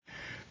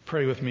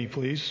Pray with me,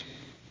 please.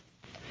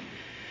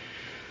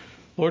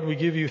 Lord, we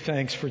give you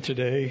thanks for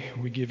today.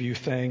 We give you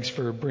thanks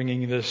for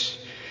bringing this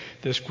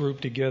group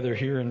together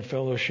here in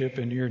fellowship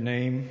in your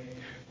name.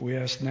 We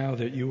ask now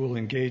that you will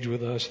engage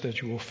with us,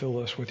 that you will fill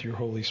us with your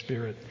Holy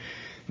Spirit,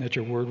 and that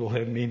your word will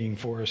have meaning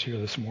for us here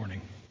this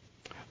morning.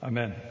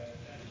 Amen.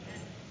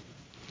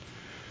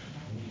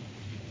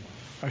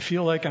 I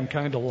feel like I'm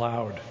kind of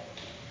loud.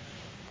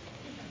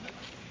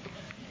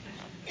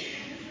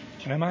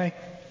 Am I?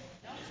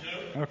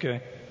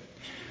 Okay.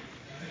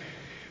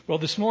 Well,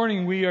 this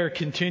morning we are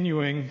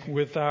continuing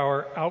with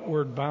our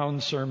Outward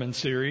Bound sermon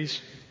series,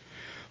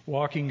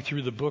 walking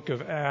through the book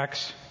of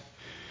Acts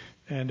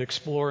and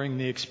exploring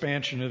the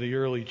expansion of the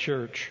early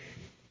church.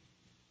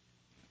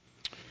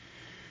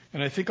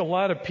 And I think a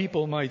lot of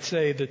people might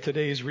say that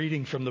today's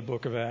reading from the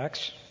book of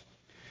Acts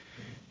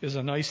is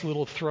a nice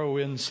little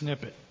throw-in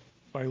snippet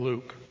by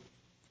Luke.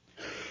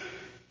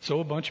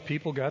 So a bunch of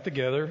people got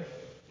together,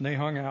 and they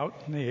hung out,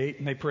 and they ate,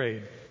 and they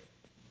prayed.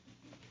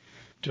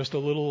 Just a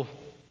little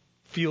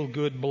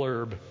feel-good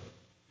blurb,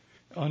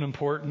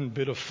 unimportant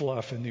bit of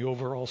fluff in the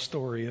overall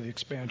story of the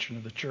expansion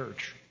of the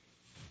church.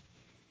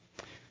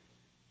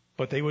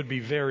 But they would be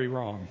very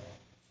wrong.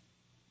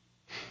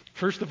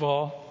 First of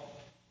all,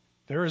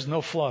 there is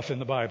no fluff in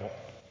the Bible.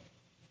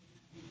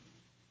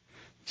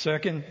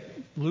 Second,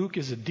 Luke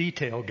is a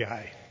detail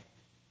guy,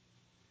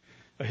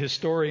 a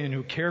historian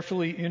who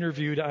carefully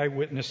interviewed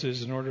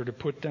eyewitnesses in order to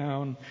put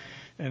down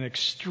an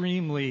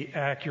extremely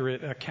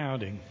accurate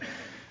accounting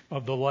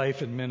of the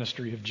life and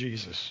ministry of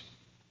Jesus.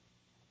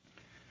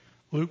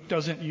 Luke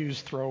doesn't use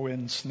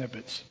throw-in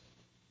snippets.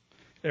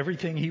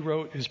 Everything he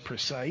wrote is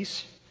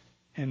precise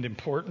and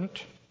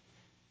important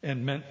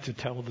and meant to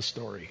tell the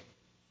story.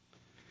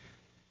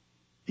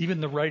 Even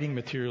the writing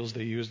materials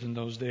they used in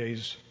those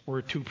days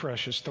were too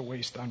precious to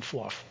waste on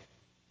fluff.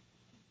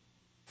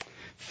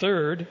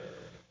 Third,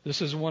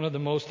 this is one of the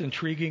most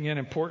intriguing and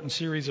important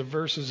series of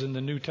verses in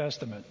the New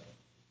Testament.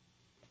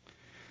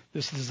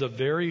 This is the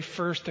very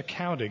first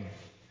accounting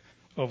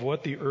of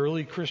what the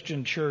early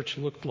Christian church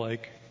looked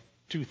like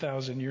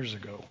 2,000 years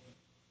ago.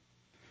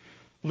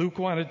 Luke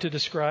wanted to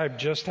describe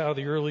just how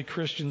the early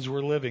Christians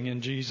were living in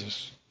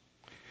Jesus,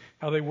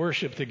 how they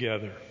worshiped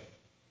together,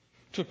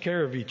 took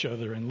care of each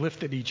other, and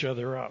lifted each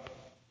other up.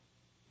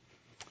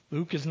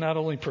 Luke is not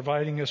only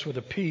providing us with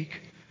a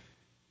peek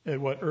at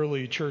what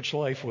early church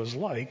life was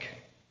like,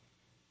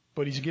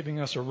 but he's giving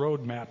us a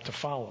roadmap to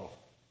follow.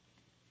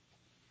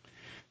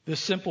 This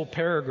simple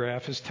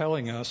paragraph is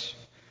telling us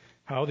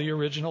how the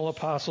original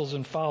apostles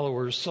and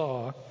followers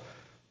saw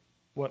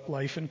what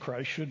life in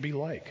Christ should be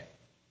like.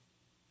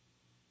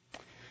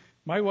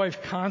 My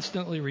wife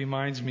constantly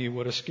reminds me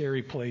what a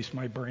scary place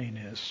my brain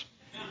is.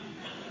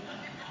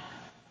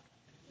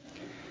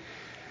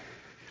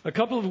 A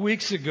couple of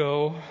weeks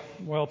ago,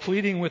 while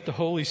pleading with the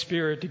Holy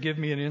Spirit to give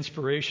me an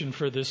inspiration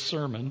for this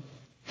sermon,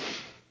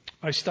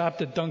 I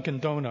stopped at Dunkin'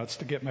 Donuts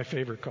to get my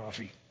favorite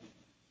coffee.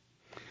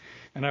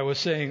 And I was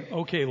saying,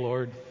 okay,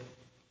 Lord,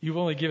 you've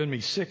only given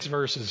me 6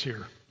 verses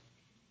here.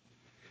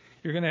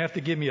 You're going to have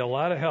to give me a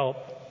lot of help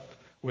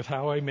with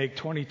how I make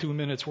 22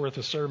 minutes worth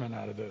of sermon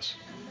out of this.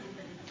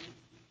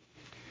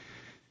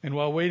 And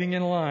while waiting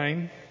in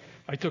line,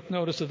 I took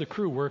notice of the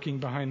crew working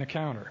behind the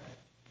counter.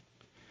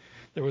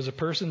 There was a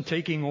person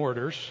taking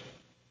orders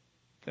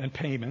and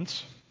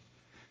payments,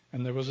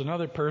 and there was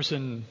another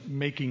person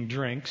making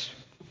drinks,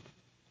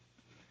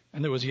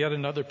 and there was yet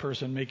another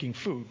person making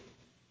food.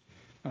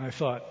 And I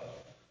thought,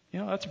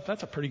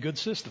 that's a pretty good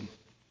system.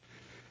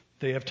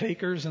 They have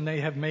takers and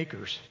they have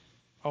makers,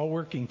 all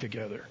working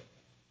together.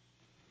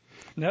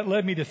 And that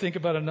led me to think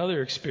about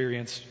another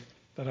experience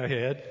that I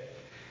had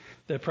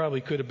that probably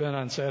could have been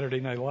on Saturday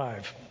Night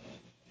Live.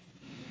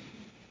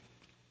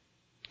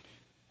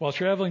 While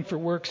traveling for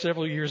work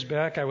several years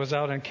back, I was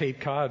out on Cape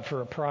Cod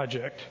for a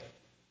project.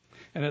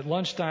 And at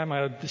lunchtime,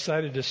 I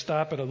decided to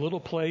stop at a little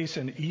place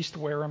in East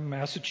Wareham,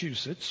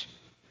 Massachusetts,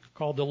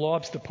 called the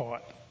Lobster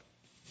Pot.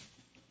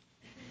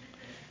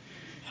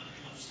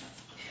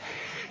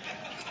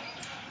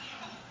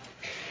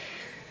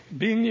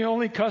 Being the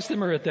only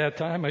customer at that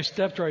time, I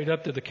stepped right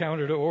up to the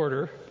counter to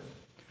order,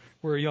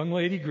 where a young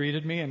lady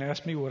greeted me and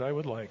asked me what I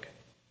would like.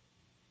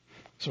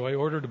 So I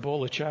ordered a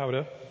bowl of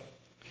chowder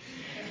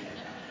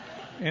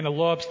and a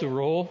lobster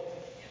roll,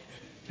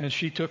 and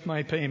she took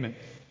my payment.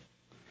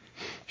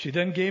 She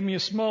then gave me a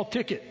small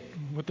ticket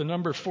with the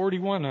number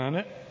 41 on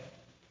it,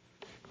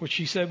 which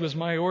she said was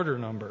my order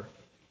number,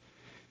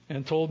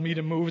 and told me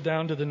to move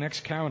down to the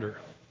next counter,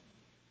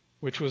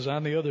 which was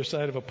on the other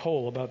side of a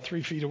pole about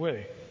 3 feet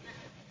away.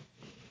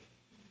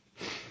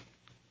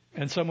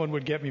 And someone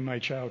would get me my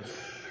chowder.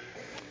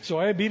 So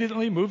I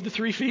obediently moved the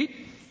 3 feet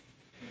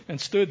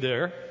and stood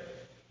there.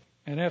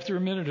 And after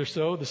a minute or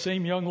so, the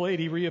same young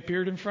lady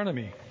reappeared in front of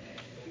me.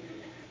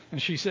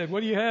 And she said,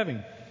 "What are you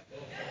having?"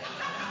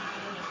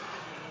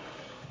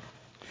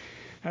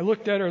 I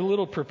looked at her a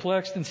little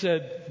perplexed and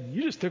said,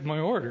 "You just took my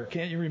order.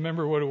 Can't you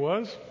remember what it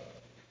was?"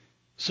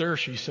 "Sir,"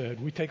 she said,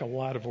 "we take a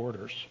lot of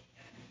orders."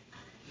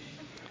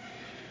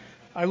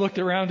 I looked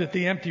around at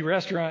the empty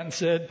restaurant and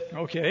said,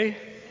 okay.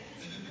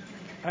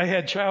 I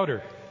had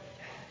chowder.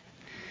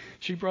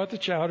 She brought the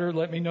chowder,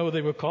 let me know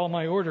they would call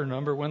my order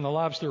number when the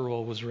lobster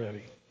roll was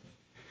ready.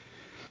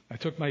 I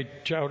took my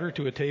chowder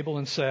to a table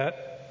and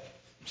sat,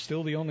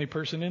 still the only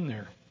person in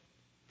there.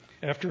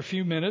 After a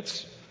few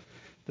minutes,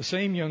 the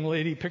same young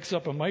lady picks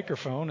up a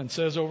microphone and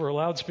says over a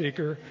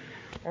loudspeaker,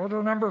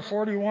 "Order number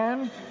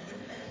 41,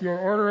 your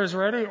order is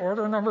ready,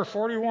 order number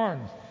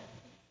 41.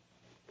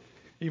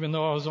 Even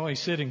though I was only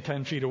sitting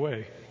 10 feet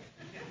away.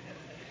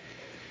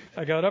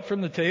 I got up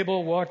from the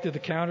table, walked to the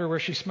counter where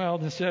she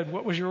smiled and said,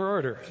 "What was your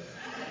order?"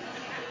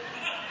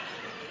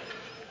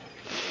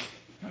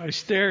 I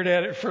stared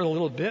at it for a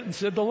little bit and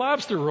said, "The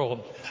lobster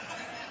roll."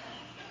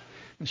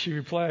 And she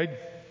replied,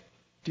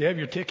 "Do you have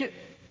your ticket?"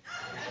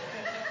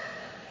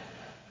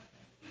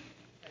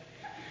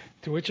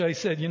 To which I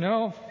said,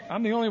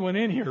 I'm the only one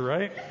in here,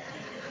 right?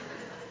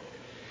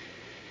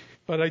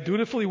 But I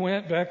dutifully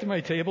went back to my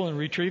table and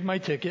retrieved my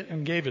ticket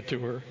and gave it to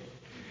her.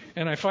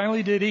 And I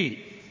finally did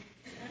eat.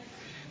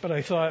 But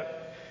I thought,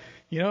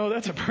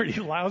 that's a pretty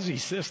lousy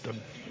system.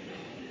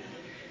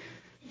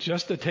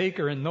 Just a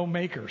taker and no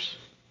makers.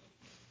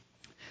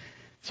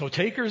 So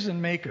takers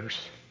and makers.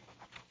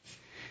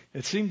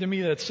 It seemed to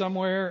me that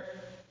somewhere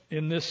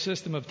in this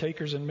system of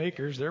takers and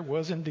makers, there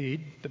was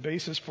indeed the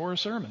basis for a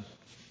sermon.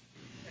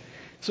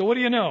 So what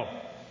do you know?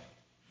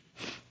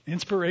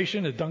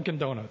 Inspiration at Dunkin'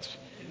 Donuts.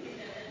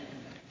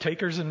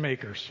 Takers and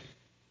makers.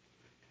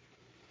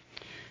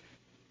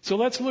 So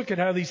let's look at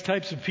how these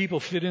types of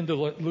people fit into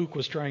what Luke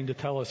was trying to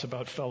tell us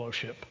about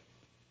fellowship.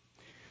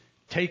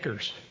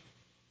 Takers.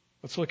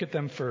 Let's look at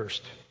them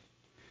first.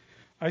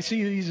 I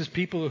see these as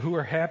people who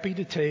are happy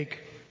to take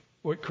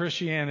what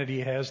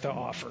Christianity has to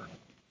offer.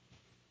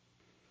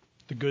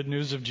 The good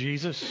news of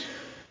Jesus,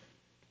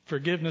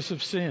 forgiveness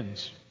of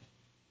sins,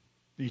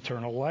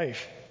 eternal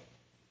life,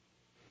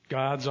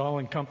 God's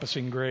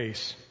all-encompassing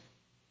grace,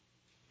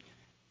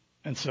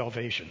 and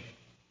salvation.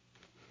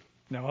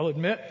 Now, I'll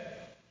admit,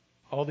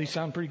 all these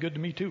sound pretty good to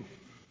me too.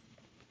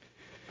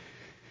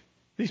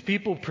 These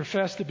people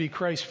profess to be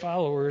Christ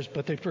followers,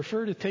 but they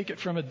prefer to take it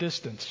from a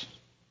distance.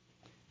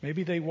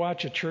 Maybe they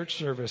watch a church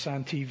service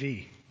on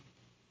TV,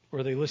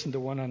 or they listen to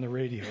one on the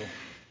radio,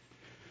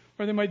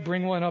 or they might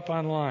bring one up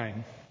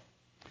online.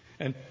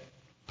 And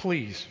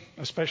please,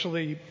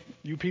 especially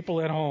you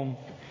people at home,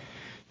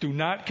 do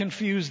not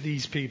confuse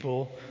these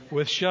people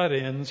with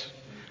shut-ins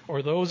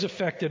or those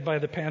affected by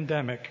the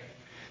pandemic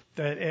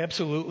that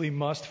absolutely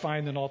must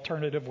find an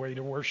alternative way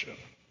to worship.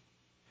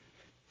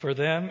 For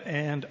them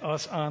and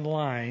us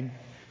online,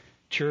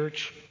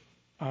 church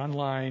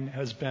online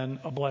has been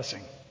a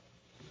blessing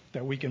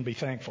that we can be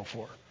thankful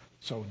for.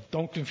 So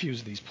don't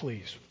confuse these,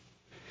 please.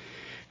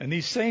 And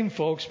these same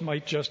folks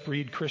might just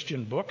read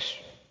Christian books,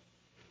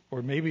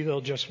 or maybe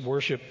they'll just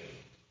worship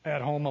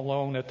at home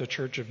alone at the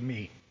church of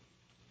me.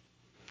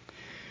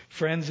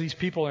 Friends, these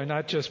people are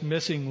not just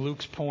missing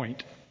Luke's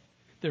point.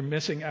 They're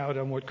missing out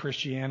on what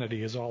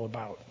Christianity is all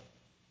about.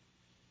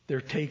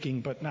 They're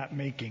taking but not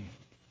making.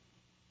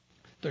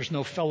 There's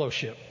no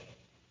fellowship.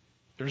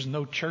 There's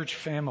no church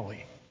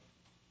family.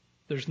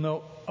 There's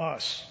no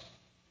us.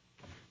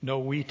 No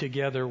we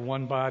together,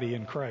 one body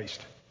in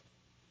Christ.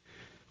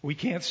 We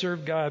can't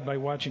serve God by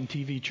watching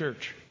TV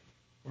church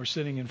or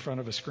sitting in front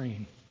of a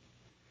screen.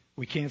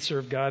 We can't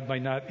serve God by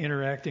not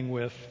interacting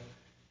with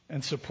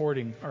and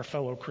supporting our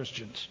fellow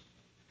Christians.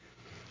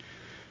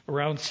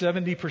 Around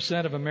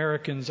 70% of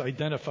Americans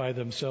identify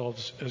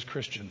themselves as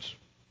Christians,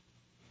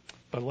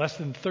 but less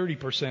than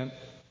 30%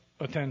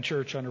 attend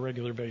church on a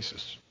regular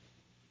basis.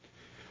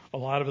 A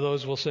lot of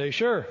those will say,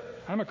 "Sure,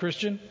 I'm a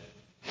Christian,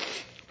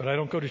 but I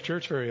don't go to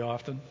church very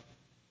often."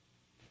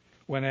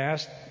 When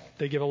asked,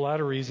 they give a lot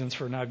of reasons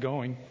for not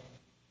going.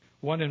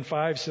 1 in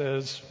 5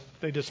 says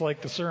they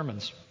dislike the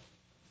sermons.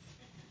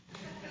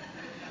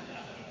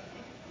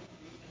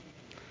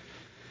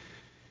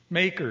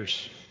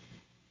 Makers.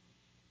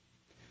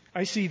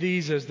 I see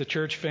these as the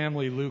church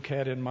family Luke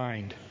had in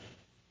mind.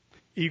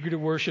 Eager to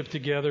worship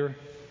together,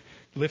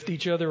 lift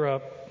each other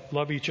up,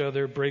 love each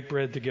other, break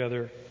bread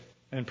together,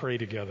 and pray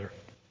together.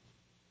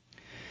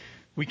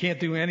 We can't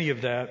do any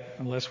of that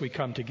unless we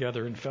come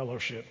together in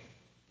fellowship.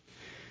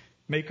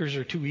 Makers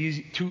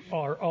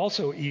are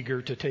also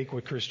eager to take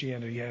what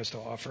Christianity has to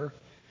offer,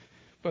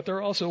 but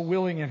they're also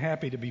willing and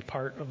happy to be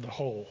part of the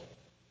whole.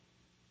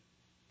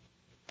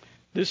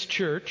 This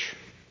church,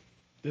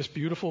 this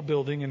beautiful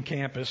building and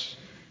campus,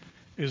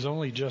 is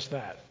only just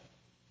that,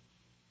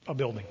 a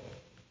building.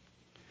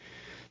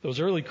 Those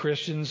early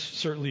Christians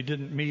certainly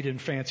didn't meet in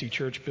fancy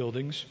church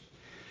buildings.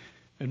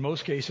 In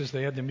most cases,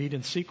 they had to meet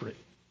in secret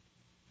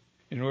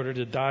in order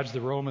to dodge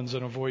the Romans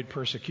and avoid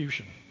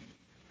persecution.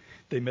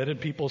 They met in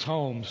people's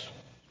homes,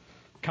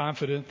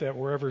 confident that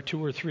wherever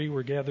 2 or 3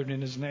 were gathered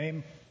in his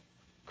name,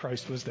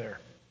 Christ was there.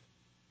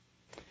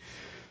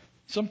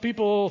 Some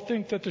people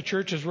think that the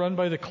church is run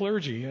by the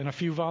clergy and a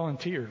few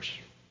volunteers,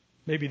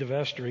 maybe the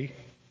vestry.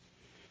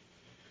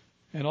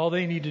 And all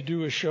they need to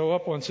do is show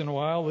up once in a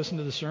while, listen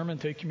to the sermon,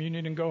 take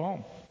communion, and go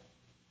home.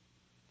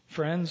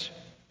 Friends,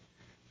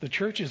 The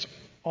church is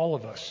all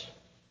of us,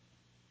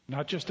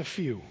 not just a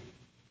few.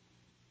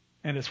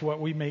 And it's what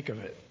we make of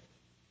it.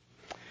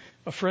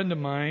 A friend of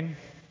mine,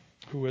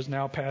 who has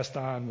now passed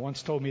on,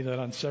 once told me that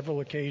on several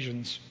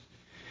occasions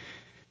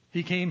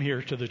he came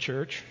here to the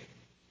church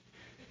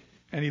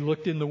and he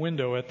looked in the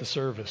window at the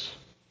service.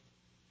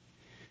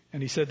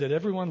 And he said that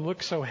everyone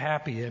looked so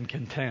happy and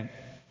content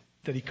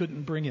that he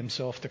couldn't bring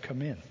himself to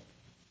come in.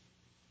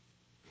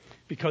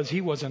 Because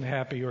he wasn't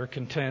happy or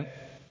content,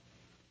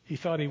 he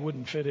thought he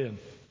wouldn't fit in.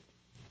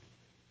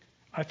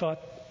 I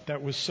thought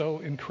that was so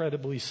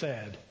incredibly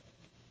sad.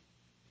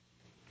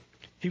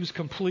 He was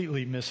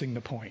completely missing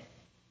the point.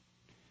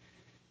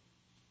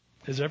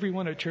 Is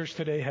everyone at church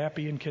today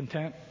happy and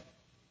content?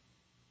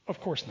 Of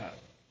course not.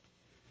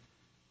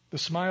 The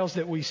smiles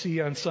that we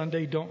see on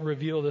Sunday don't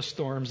reveal the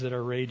storms that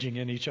are raging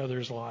in each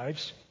other's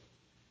lives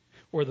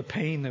or the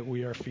pain that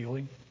we are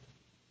feeling.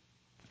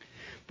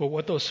 But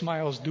what those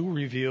smiles do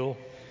reveal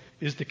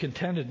is the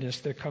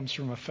contentedness that comes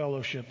from a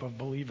fellowship of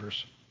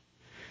believers,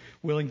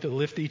 willing to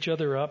lift each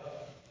other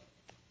up,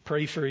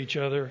 pray for each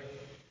other,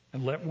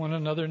 and let one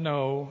another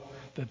know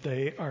that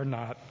they are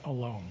not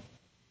alone.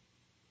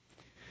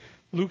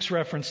 Luke's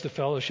reference to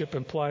fellowship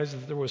implies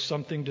that there was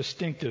something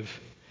distinctive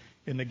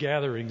in the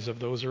gatherings of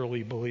those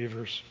early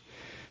believers.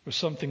 There was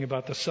something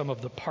about the sum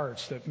of the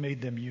parts that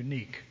made them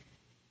unique.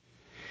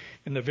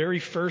 In the very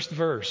first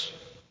verse,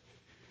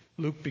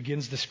 Luke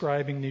begins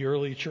describing the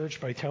early church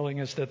by telling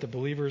us that the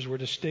believers were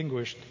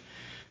distinguished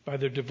by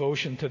their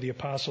devotion to the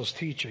apostles'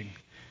 teaching,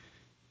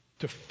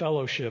 to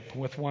fellowship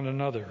with one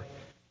another,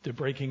 to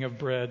breaking of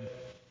bread,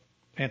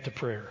 and to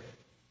prayer.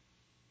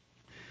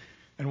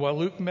 And while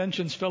Luke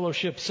mentions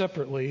fellowship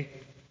separately,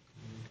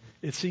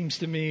 it seems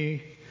to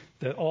me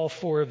that all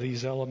four of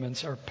these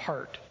elements are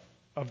part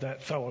of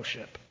that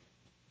fellowship.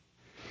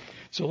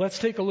 So let's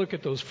take a look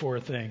at those four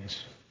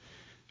things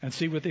and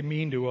see what they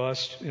mean to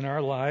us in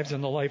our lives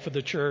and the life of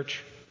the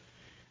church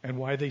and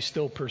why they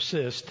still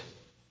persist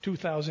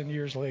 2,000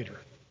 years later.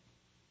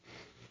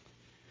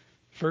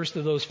 First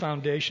of those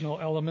foundational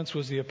elements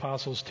was the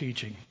apostles'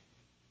 teaching.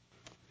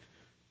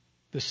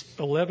 The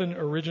 11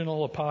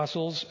 original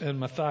apostles and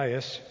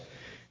Matthias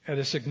had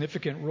a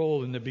significant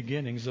role in the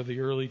beginnings of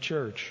the early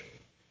church.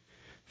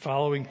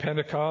 Following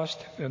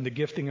Pentecost and the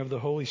gifting of the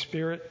Holy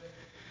Spirit,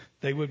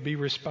 they would be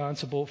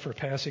responsible for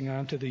passing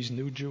on to these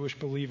new Jewish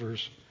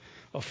believers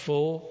a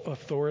full,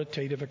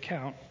 authoritative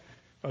account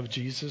of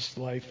Jesus'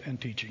 life and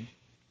teaching.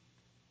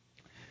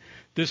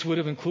 This would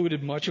have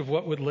included much of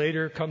what would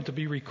later come to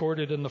be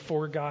recorded in the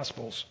four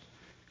Gospels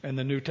and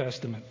the New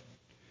Testament.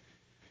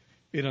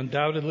 It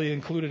undoubtedly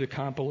included a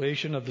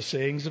compilation of the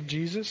sayings of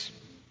Jesus,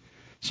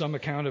 some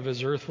account of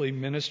his earthly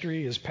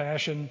ministry, his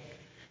passion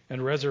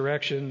and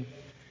resurrection,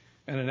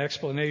 and an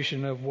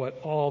explanation of what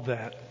all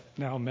that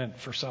now meant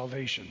for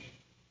salvation.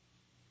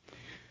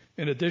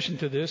 In addition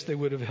to this, they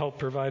would have helped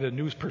provide a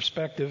new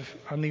perspective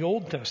on the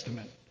Old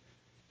Testament,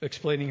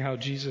 explaining how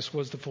Jesus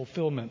was the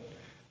fulfillment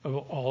of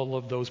all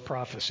of those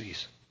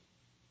prophecies.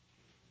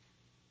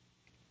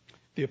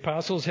 The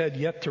apostles had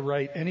yet to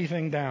write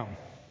anything down.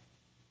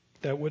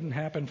 That wouldn't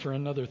happen for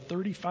another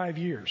 35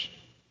 years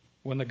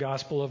when the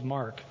Gospel of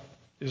Mark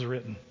is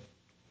written.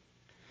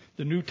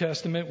 The New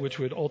Testament, which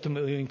would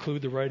ultimately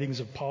include the writings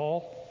of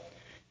Paul,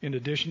 in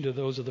addition to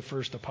those of the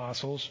first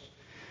apostles,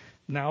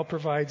 now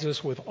provides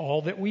us with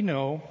all that we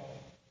know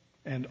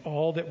and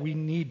all that we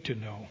need to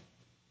know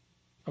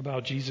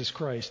about Jesus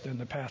Christ and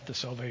the path to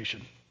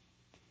salvation.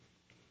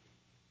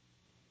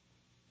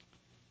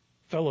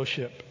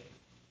 Fellowship.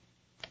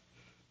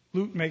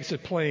 Luke makes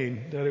it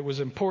plain that it was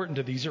important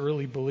to these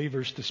early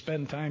believers to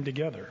spend time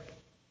together.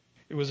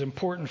 It was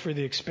important for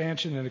the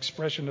expansion and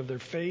expression of their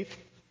faith,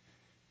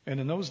 and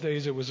in those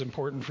days it was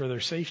important for their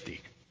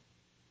safety.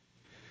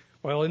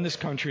 While in this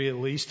country, at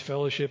least,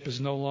 fellowship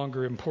is no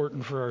longer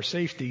important for our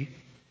safety,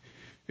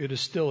 it is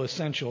still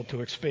essential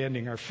to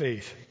expanding our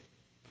faith.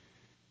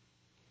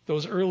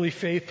 Those early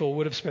faithful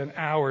would have spent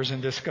hours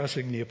in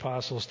discussing the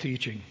apostles'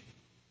 teaching,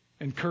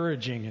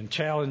 encouraging and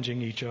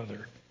challenging each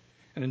other,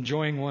 and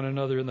enjoying one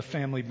another in the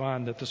family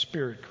bond that the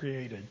Spirit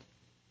created.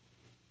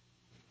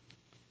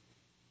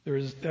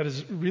 That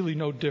is really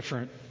no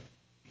different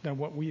than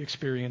what we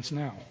experience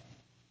now.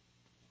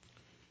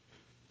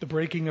 The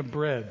breaking of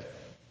bread.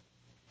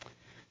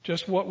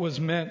 Just what was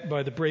meant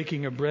by the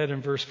breaking of bread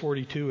in verse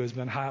 42 has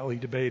been hotly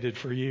debated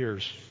for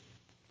years.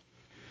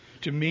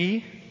 To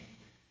me,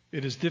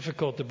 it is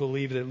difficult to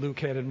believe that Luke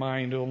had in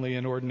mind only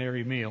an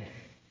ordinary meal,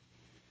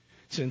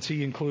 since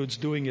he includes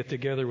doing it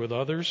together with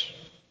others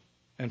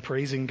and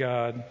praising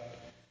God,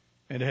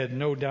 and had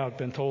no doubt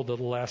been told of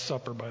the Last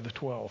Supper by the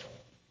 12.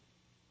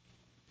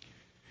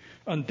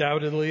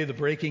 Undoubtedly, the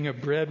breaking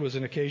of bread was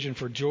an occasion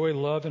for joy,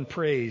 love, and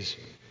praise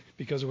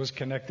because it was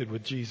connected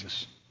with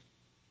Jesus.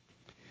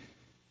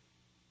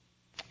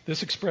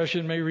 This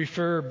expression may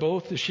refer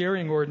both to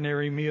sharing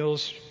ordinary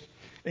meals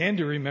and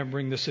to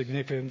remembering the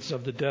significance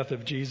of the death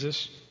of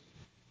Jesus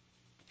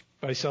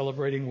by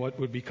celebrating what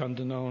would come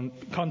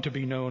to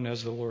be known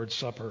as the Lord's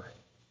Supper.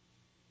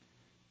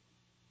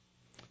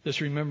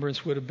 This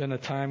remembrance would have been a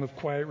time of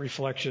quiet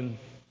reflection,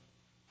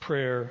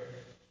 prayer,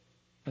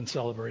 and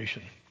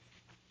celebration.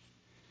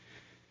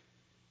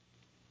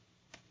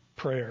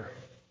 Prayer.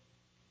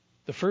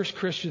 The first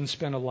Christians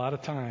spent a lot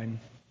of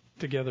time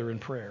together in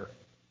prayer.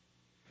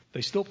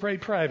 They still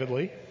prayed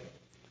privately,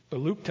 but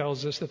Luke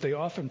tells us that they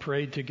often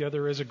prayed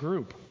together as a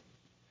group.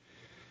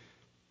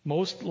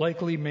 Most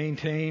likely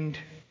maintained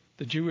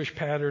the Jewish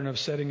pattern of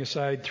setting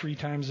aside 3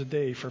 times a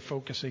day for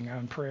focusing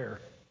on prayer.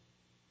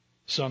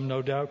 Some,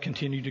 no doubt,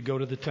 continued to go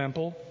to the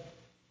temple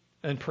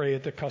and pray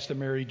at the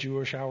customary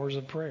Jewish hours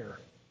of prayer.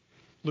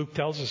 Luke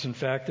tells us, in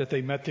fact, that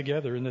they met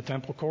together in the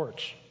temple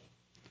courts.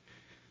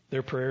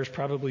 Their prayers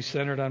probably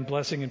centered on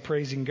blessing and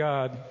praising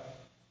God,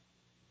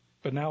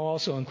 but now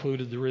also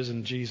included the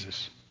risen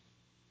Jesus.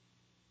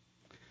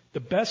 The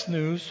best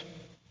news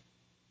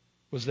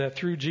was that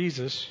through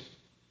Jesus,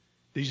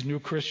 these new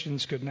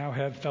Christians could now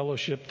have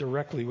fellowship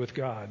directly with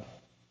God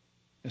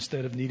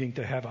instead of needing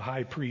to have a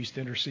high priest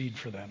intercede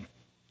for them.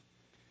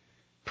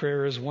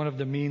 Prayer is one of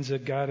the means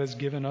that God has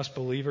given us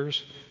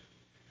believers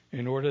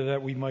in order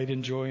that we might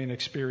enjoy and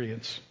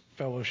experience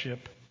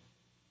fellowship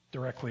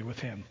directly with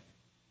Him.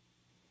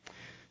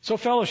 So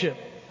fellowship,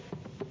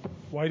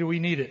 why do we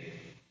need it?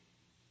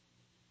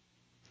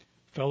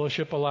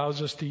 Fellowship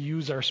allows us to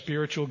use our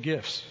spiritual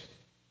gifts,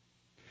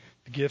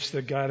 the gifts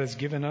that God has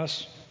given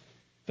us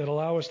that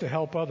allow us to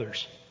help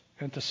others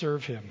and to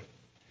serve Him.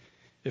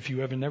 If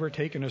you have never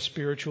taken a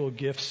spiritual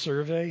gift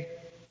survey,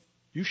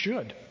 you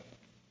should.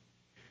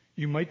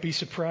 You might be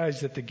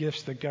surprised at the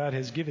gifts that God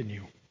has given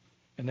you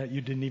and that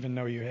you didn't even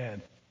know you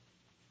had.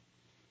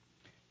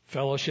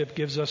 Fellowship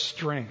gives us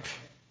strength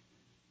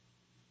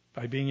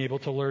by being able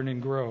to learn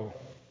and grow.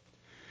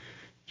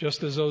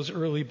 Just as those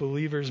early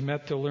believers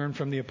met to learn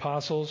from the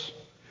apostles,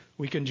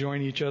 we can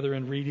join each other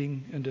in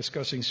reading and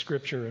discussing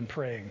Scripture and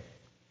praying.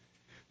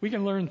 We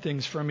can learn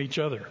things from each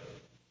other.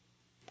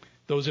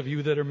 Those of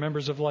you that are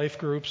members of life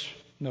groups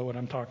know what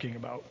I'm talking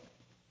about.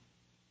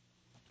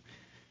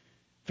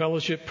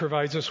 Fellowship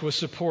provides us with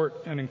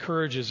support and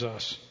encourages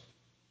us.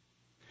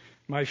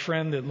 My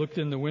friend that looked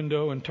in the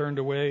window and turned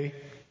away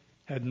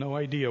had no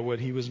idea what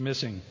he was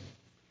missing.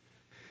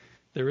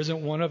 There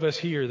isn't one of us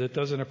here that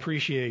doesn't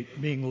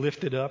appreciate being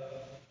lifted up,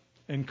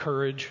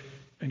 encouraged,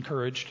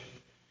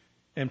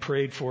 and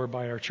prayed for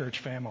by our church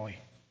family.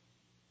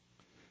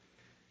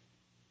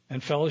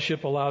 And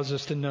fellowship allows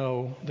us to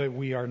know that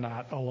we are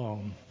not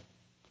alone.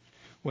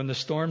 When the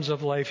storms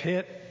of life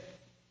hit,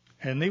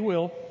 and they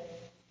will,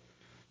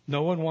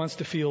 no one wants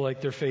to feel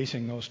like they're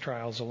facing those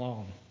trials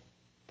alone.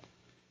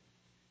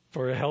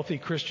 For a healthy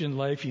Christian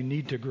life, you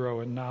need to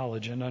grow in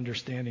knowledge and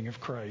understanding of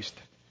Christ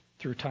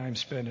through time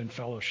spent in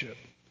fellowship,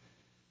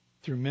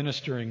 through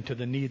ministering to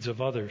the needs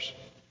of others,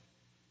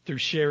 through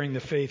sharing the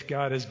faith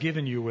God has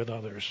given you with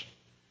others,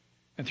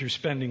 and through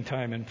spending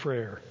time in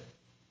prayer.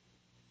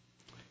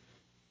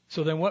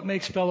 So then what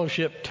makes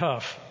fellowship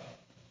tough?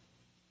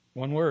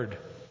 One word: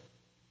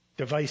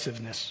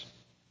 divisiveness.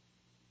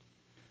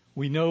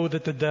 We know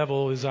that the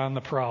devil is on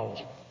the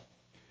prowl,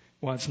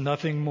 wants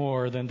nothing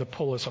more than to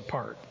pull us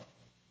apart.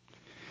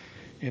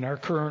 In our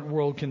current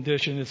world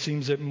condition, it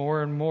seems that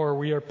more and more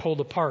we are pulled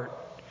apart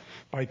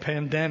by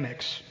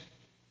pandemics,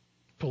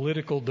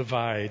 political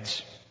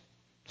divides,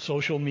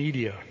 social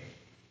media,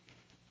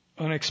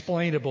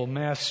 unexplainable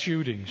mass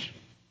shootings,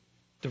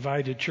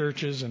 divided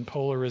churches, and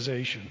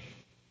polarization.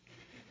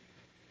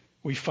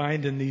 We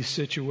find in these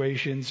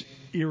situations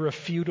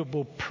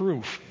irrefutable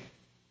proof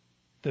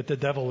that the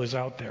devil is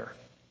out there,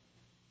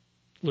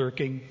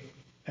 lurking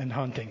and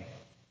hunting.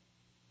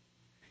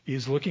 He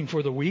is looking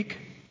for the weak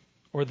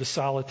or the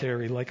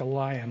solitary, like a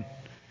lion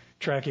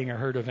tracking a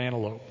herd of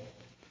antelope.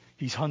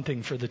 He's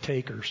hunting for the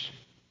takers.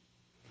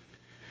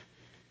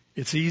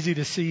 It's easy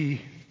to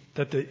see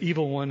that the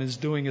evil one is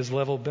doing his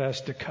level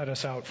best to cut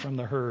us out from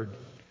the herd,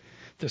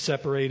 to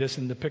separate us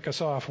and to pick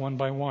us off one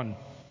by one.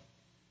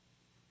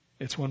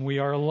 It's when we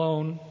are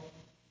alone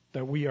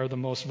that we are the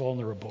most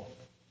vulnerable.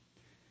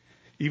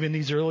 Even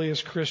these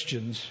earliest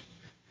Christians,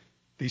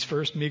 these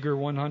first meager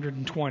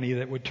 120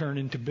 that would turn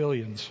into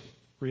billions,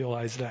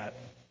 realized that.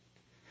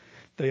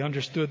 They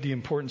understood the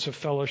importance of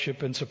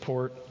fellowship and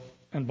support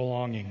and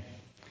belonging.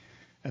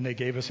 And they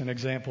gave us an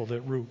example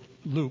that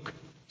Luke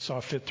saw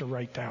fit to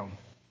write down.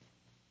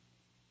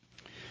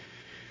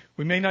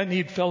 We may not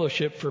need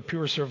fellowship for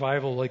pure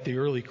survival like the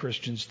early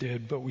Christians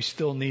did, but we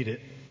still need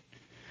it.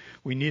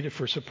 We need it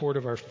for support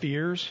of our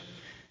fears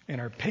and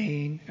our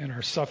pain and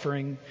our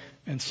suffering,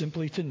 and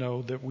simply to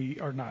know that we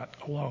are not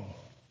alone.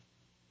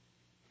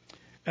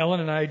 Ellen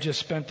and I just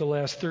spent the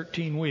last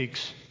 13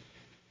 weeks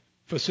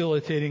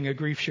facilitating a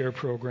grief share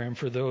program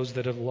for those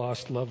that have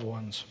lost loved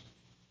ones.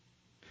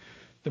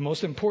 The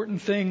most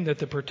important thing that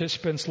the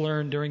participants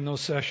learned during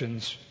those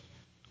sessions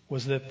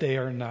was that they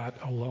are not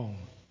alone.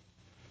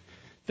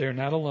 They are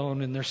not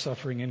alone in their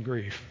suffering and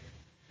grief.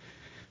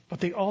 But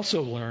they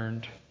also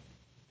learned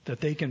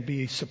that they can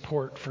be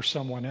support for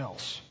someone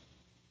else.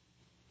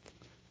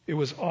 It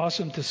was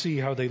awesome to see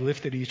how they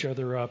lifted each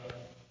other up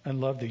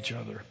and loved each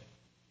other.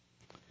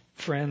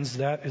 Friends,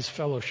 that is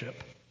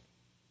fellowship.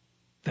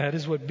 That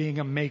is what being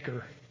a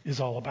maker is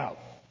all about.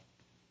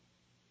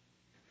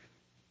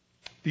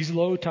 These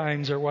low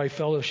times are why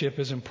fellowship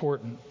is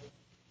important.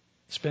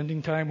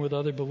 Spending time with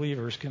other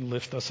believers can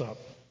lift us up.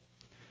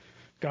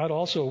 God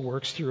also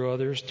works through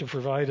others to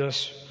provide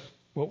us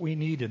what we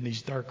need in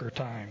these darker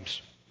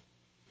times.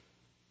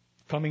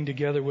 Coming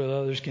together with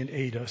others can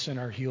aid us in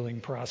our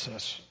healing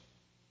process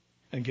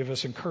and give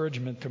us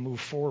encouragement to move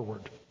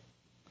forward.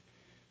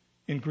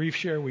 In Grief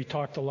Share, we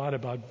talked a lot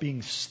about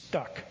being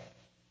stuck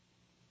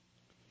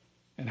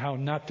and how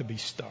not to be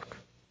stuck.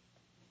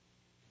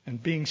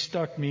 And being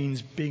stuck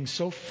means being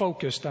so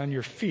focused on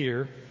your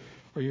fear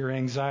or your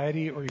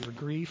anxiety or your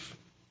grief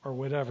or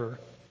whatever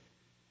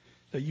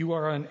that you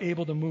are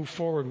unable to move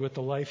forward with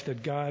the life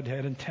that God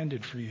had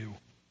intended for you.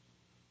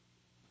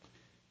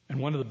 And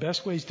one of the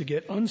best ways to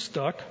get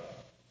unstuck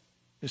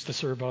is to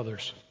serve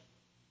others,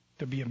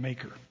 to be a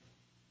maker.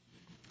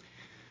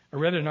 I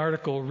read an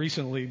article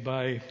recently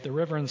by the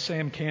Reverend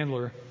Sam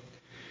Candler,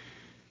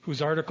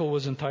 whose article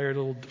was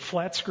entitled,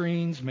 "Flat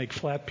Screens Make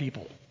Flat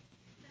People."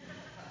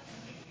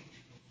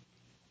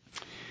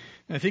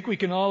 And I think we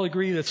can all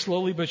agree that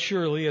slowly but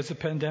surely, as the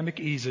pandemic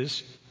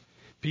eases,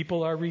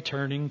 people are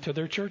returning to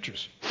their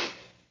churches.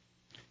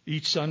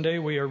 Each Sunday,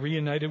 we are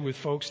reunited with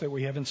folks that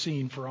we haven't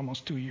seen for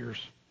almost 2 years.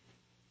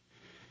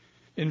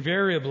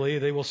 Invariably,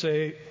 they will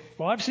say,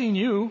 "Well, I've seen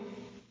you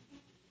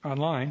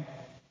online."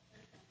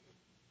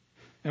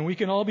 And we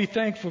can all be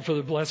thankful for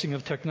the blessing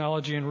of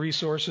technology and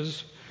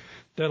resources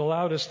that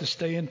allowed us to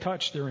stay in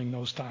touch during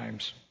those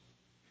times.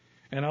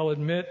 And I'll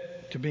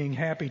admit to being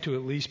happy to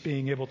at least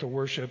being able to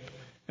worship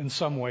in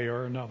some way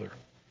or another.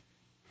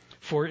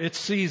 For its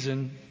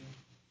season,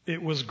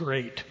 it was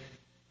great.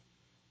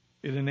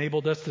 It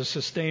enabled us to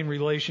sustain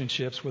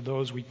relationships with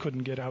those we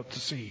couldn't get out to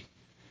see.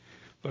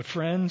 But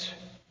friends,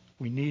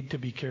 we need to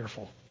be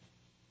careful.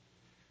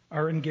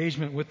 Our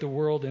engagement with the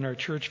world and our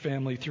church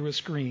family through a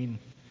screen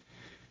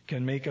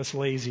can make us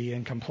lazy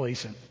and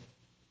complacent.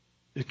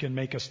 It can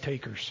make us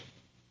takers.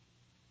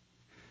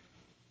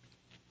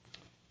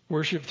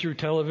 Worship through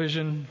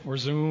television or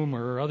Zoom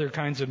or other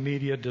kinds of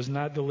media does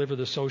not deliver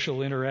the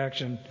social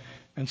interaction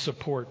and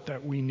support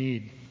that we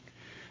need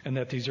and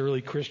that these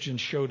early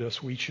Christians showed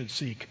us we should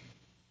seek.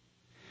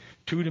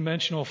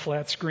 Two-dimensional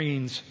flat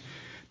screens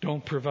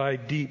don't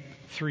provide deep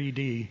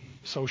 3D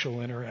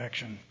social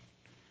interaction,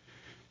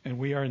 and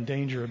we are in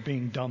danger of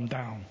being dumbed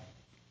down.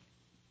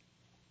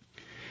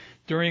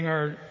 During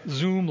our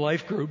Zoom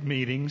life group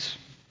meetings,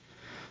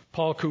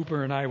 Paul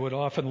Cooper and I would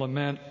often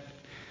lament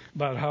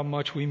about how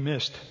much we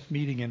missed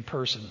meeting in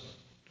person.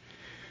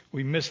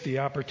 We missed the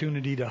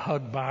opportunity to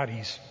hug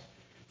bodies,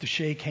 to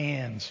shake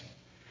hands,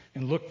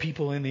 and look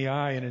people in the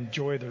eye and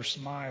enjoy their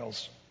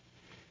smiles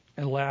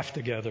and laugh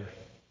together.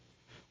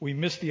 We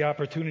missed the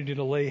opportunity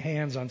to lay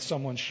hands on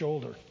someone's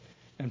shoulder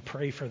and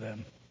pray for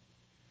them.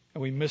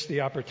 And we missed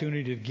the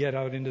opportunity to get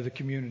out into the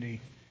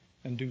community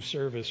and do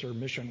service or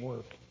mission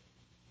work.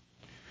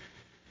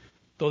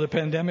 Though the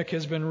pandemic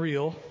has been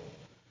real,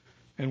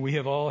 and we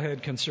have all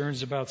had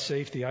concerns about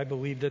safety, I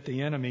believe that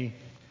the enemy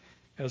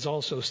has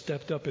also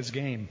stepped up his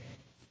game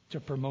to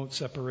promote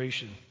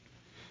separation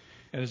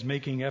and is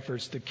making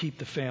efforts to keep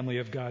the family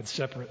of God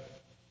separate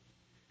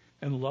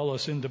and lull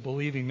us into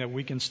believing that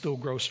we can still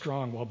grow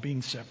strong while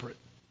being separate.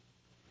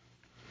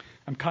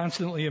 I'm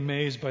constantly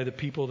amazed by the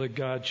people that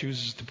God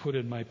chooses to put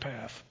in my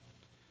path.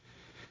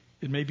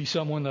 It may be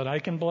someone that I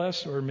can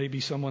bless, or it may be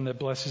someone that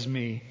blesses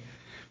me.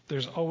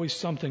 There's always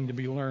something to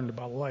be learned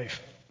about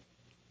life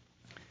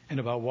and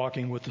about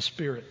walking with the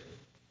Spirit.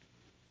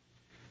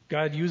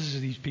 God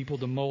uses these people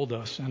to mold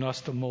us and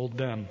us to mold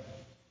them.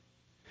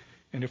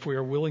 And if we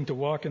are willing to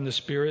walk in the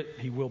Spirit,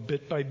 He will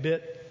bit by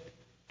bit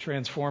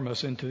transform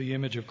us into the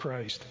image of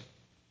Christ.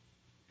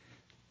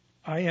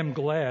 I am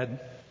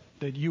glad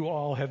that you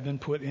all have been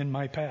put in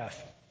my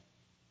path.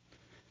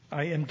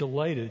 I am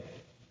delighted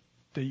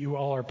that you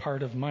all are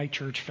part of my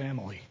church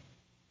family.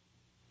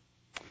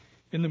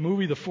 In the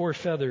movie The Four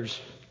Feathers,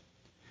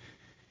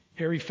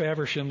 Harry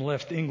Faversham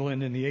left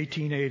England in the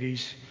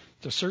 1880s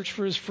to search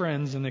for his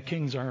friends in the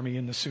King's Army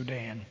in the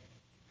Sudan.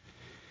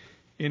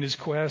 In his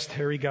quest,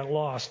 Harry got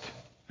lost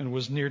and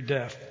was near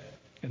death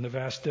in the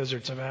vast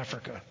deserts of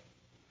Africa.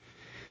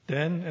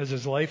 Then, as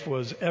his life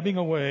was ebbing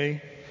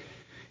away,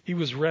 he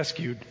was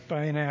rescued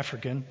by an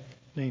African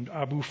named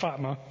Abu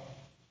Fatma,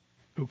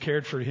 who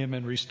cared for him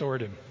and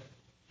restored him.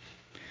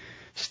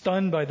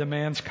 Stunned by the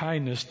man's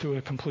kindness to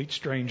a complete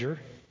stranger,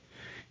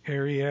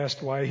 Harry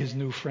asked why his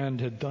new friend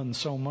had done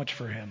so much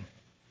for him.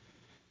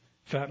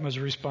 Fatma's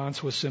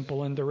response was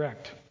simple and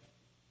direct.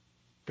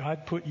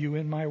 God put you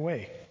in my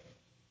way.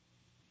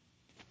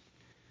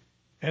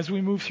 As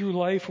we move through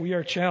life, we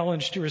are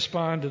challenged to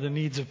respond to the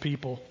needs of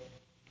people.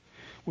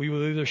 We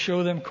will either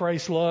show them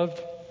Christ's love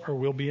or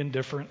we'll be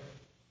indifferent.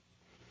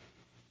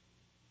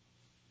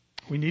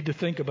 We need to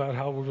think about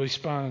how we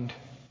respond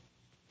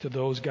to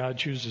those God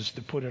chooses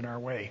to put in our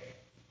way.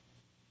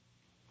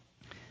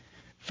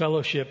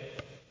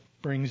 Fellowship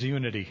brings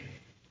unity.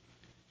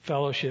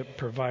 Fellowship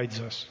provides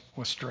us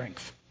with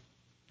strength.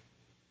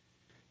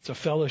 It's a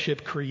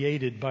fellowship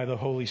created by the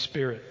Holy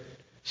Spirit,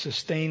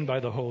 sustained by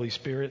the Holy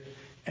Spirit,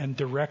 and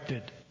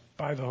directed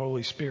by the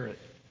Holy Spirit.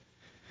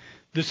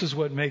 This is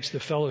what makes the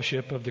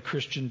fellowship of the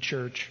Christian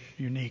church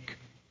unique.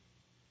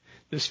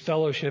 This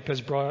fellowship was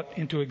brought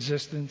into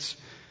existence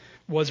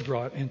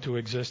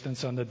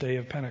on the day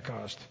of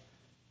Pentecost.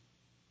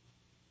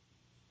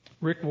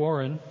 Rick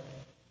Warren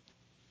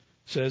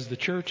says the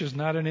church is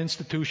not an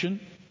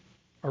institution,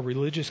 a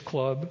religious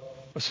club,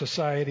 a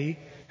society,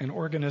 an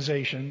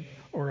organization,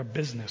 or a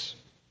business.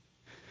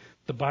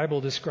 The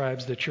Bible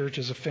describes the church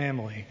as a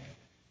family.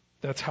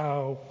 That's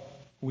how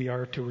we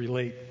are to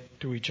relate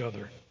to each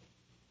other.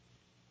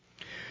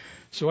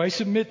 So I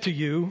submit to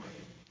you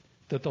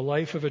that the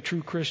life of a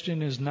true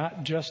Christian is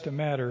not just a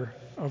matter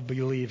of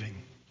believing.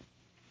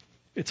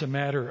 It's a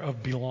matter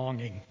of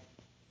belonging.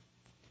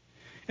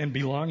 And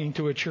belonging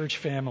to a church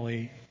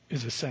family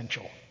is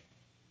essential.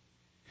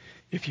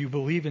 If you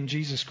believe in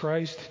Jesus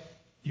Christ,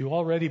 you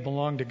already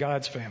belong to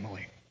God's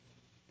family.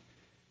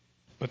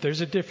 But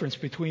there's a difference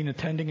between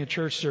attending a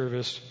church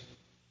service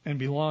and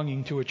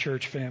belonging to a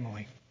church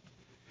family.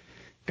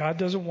 God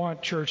doesn't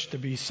want church to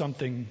be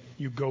something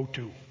you go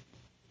to.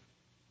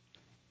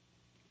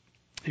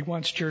 He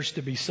wants church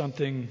to be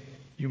something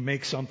you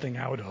make something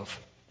out of.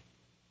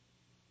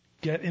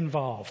 Get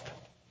involved.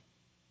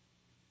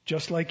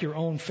 Just like your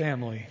own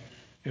family,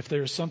 if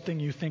there's something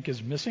you think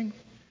is missing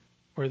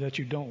or that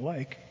you don't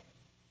like,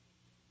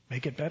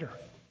 make it better.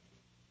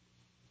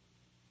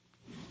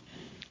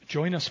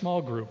 Join a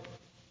small group.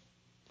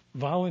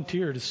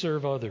 Volunteer to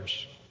serve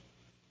others.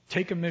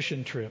 Take a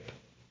mission trip.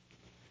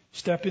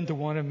 Step into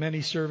one of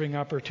many serving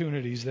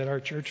opportunities that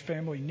our church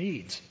family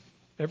needs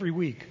every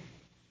week.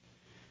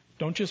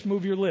 Don't just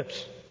move your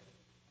lips.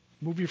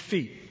 Move your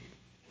feet.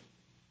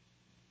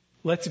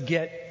 Let's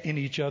get in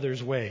each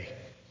other's way.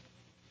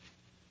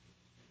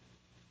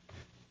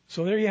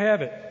 So there you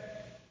have it.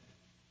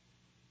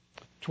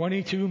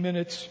 22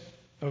 minutes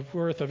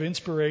worth of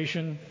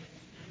inspiration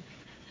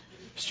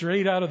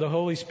straight out of the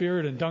Holy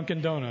Spirit and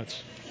Dunkin'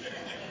 Donuts.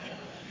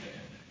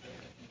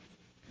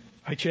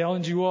 I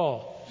challenge you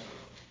all.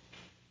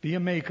 Be a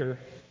maker,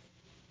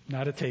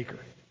 not a taker.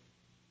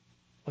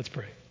 Let's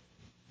pray.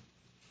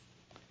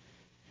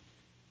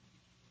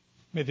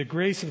 May the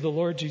grace of the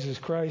Lord Jesus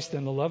Christ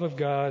and the love of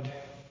God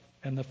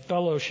and the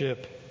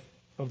fellowship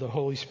of the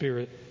Holy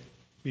Spirit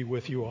be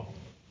with you all.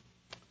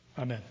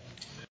 Amen.